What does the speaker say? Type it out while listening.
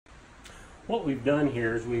what we've done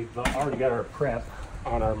here is we've already got our prep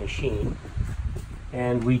on our machine,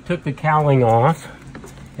 and we took the cowling off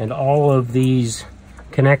and all of these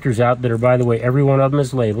connectors out that are, by the way, every one of them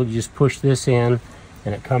is labeled. You just push this in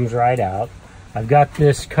and it comes right out. I've got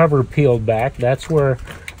this cover peeled back. That's where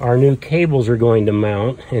our new cables are going to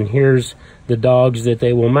mount, and here's the dogs that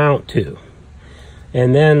they will mount to.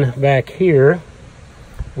 And then back here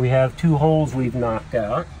we have two holes we've knocked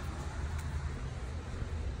out,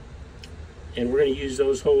 and we're going to use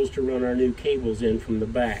those holes to run our new cables in from the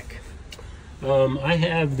back. I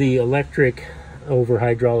have the electric over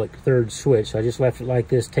hydraulic third switch, so I just left it like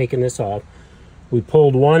this, taking this off. We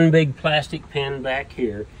pulled one big plastic pin back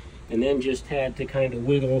here, and then just had to kind of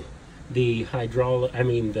wiggle the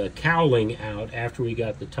the cowling out after we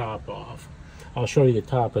got the top off. I'll show you the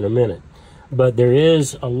top in a minute. But there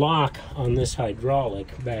is a lock on this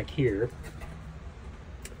hydraulic back here,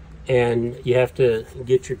 and you have to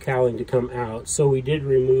get your cowling to come out. So we did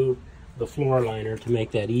remove the floor liner to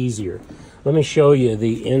make that easier. Let me show you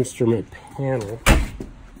the instrument panel.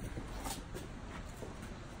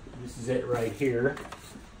 This is it right here.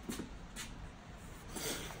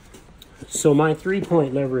 So my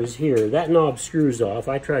 3-point lever is here. That knob screws off.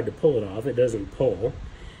 I tried to pull it off. It doesn't pull.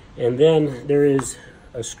 And then there is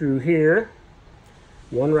a screw here,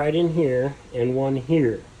 one right in here, and one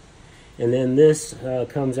here. And then this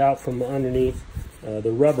comes out from underneath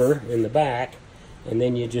the rubber in the back, and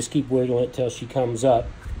then you just keep wiggling it till she comes up,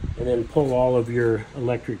 and then pull all of your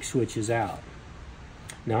electric switches out.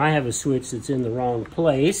 Now I have a switch that's in the wrong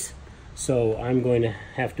place, so I'm going to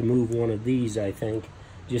have to move one of these, I think,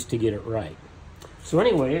 just to get it right. So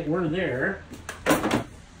anyway, we're there,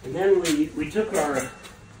 and then we took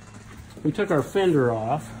our fender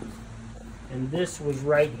off, and this was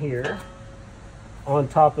right here on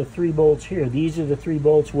top of 3 bolts here. These are the 3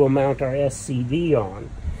 bolts we'll mount our SCV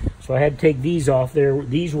on. So I had to take these off there.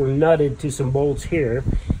 These were nutted to some bolts here,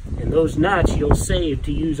 and those nuts you'll save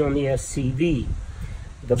to use on the SCV.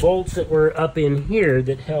 The bolts that were up in here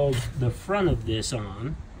that held the front of this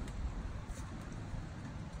on,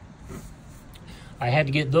 I had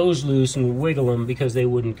to get those loose and wiggle them because they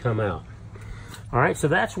wouldn't come out. All right, so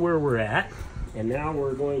that's where we're at. And now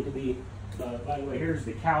we're going to be, by the way, here's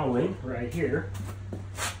the cowling right here.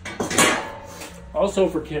 Also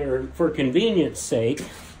for convenience sake,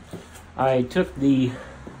 I took the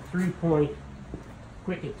 3-point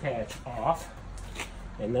quick attach off,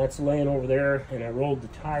 and that's laying over there, and I rolled the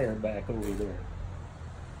tire back over there.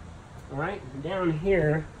 All right, down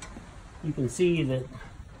here, you can see that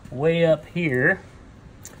way up here,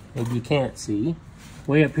 maybe you can't see,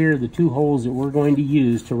 way up here are the 2 holes that we're going to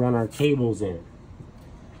use to run our cables in.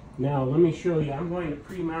 Now let me show you, I'm going to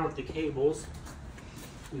pre-mount the cables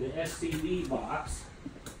with the SCV box.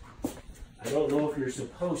 I don't know if you're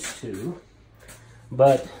supposed to,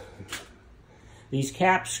 but these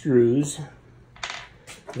cap screws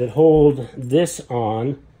that hold this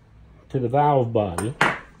on to the valve body,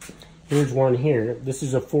 here's one here. This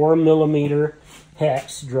is a 4mm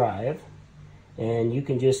hex drive, and you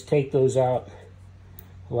can just take those out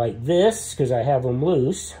like this because I have them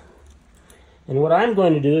loose. And what I'm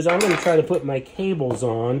going to do is I'm going to try to put my cables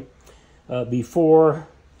on before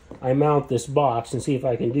I mount this box and see if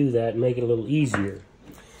I can do that and make it a little easier.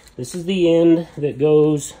 This is the end that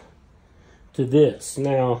goes to this.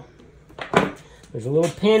 Now, there's a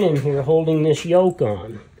little pin in here holding this yoke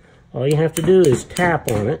on. All you have to do is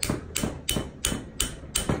tap on it.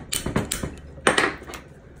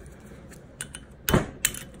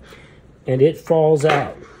 And it falls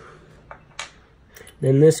out.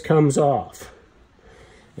 Then this comes off.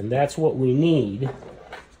 And that's what we need.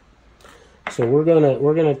 So we're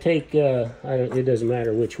gonna take it doesn't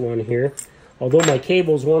matter which one here. Although my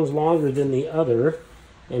cable's one's longer than the other,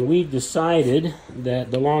 and we've decided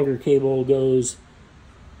that the longer cable goes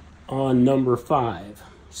on number 5.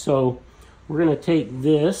 So we're gonna take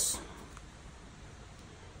this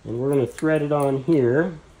and we're gonna thread it on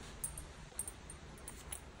here.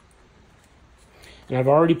 And I've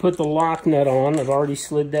already put the lock nut on. I've already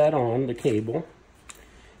slid that on, the cable.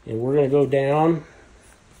 And we're gonna go down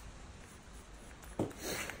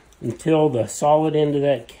until the solid end of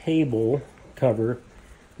that cable cover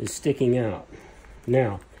is sticking out.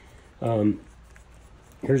 Now,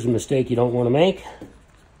 here's a mistake you don't want to make.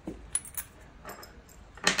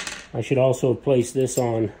 I should also place this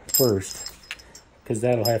on first, because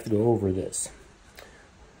that'll have to go over this.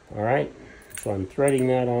 All right, so I'm threading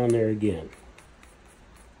that on there again.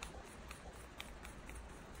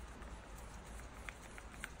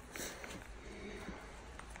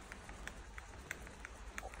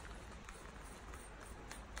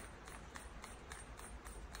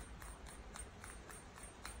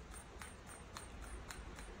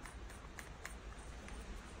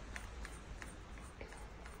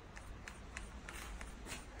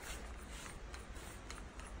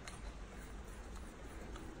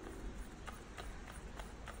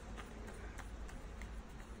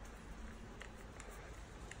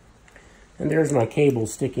 And there's my cable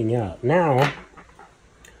sticking out. Now,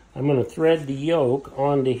 I'm going to thread the yoke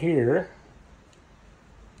onto here.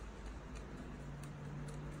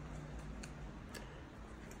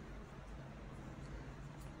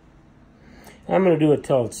 I'm going to do it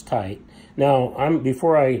till it's tight. Now,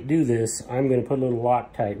 before I do this, I'm going to put a little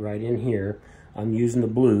Loctite right in here. I'm using the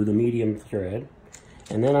blue, the medium thread.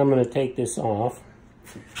 And then I'm going to take this off.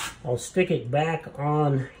 I'll stick it back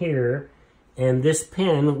on here, and this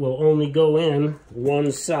pin will only go in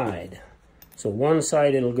one side. So one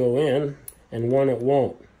side it'll go in, and one it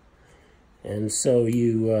won't. And so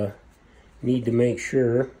you need to make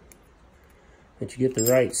sure that you get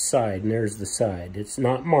the right side, and there's the side. It's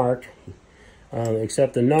not marked.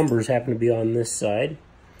 Except the numbers happen to be on this side.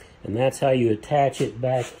 And that's how you attach it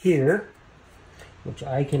back here, which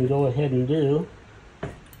I can go ahead and do.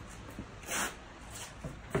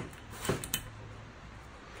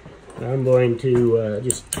 And I'm going to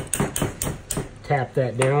just tap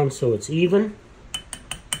that down so it's even.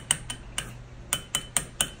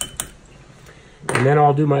 And then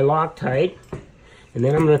I'll do my Loctite. And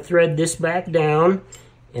then I'm going to thread this back down,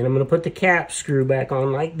 and I'm going to put the cap screw back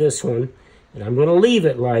on like this one. And I'm going to leave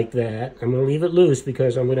it like that. I'm going to leave it loose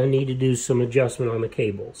because I'm going to need to do some adjustment on the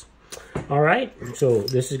cables. All right, so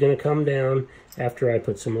this is going to come down after I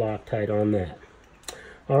put some Loctite on that.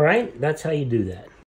 All right, that's how you do that.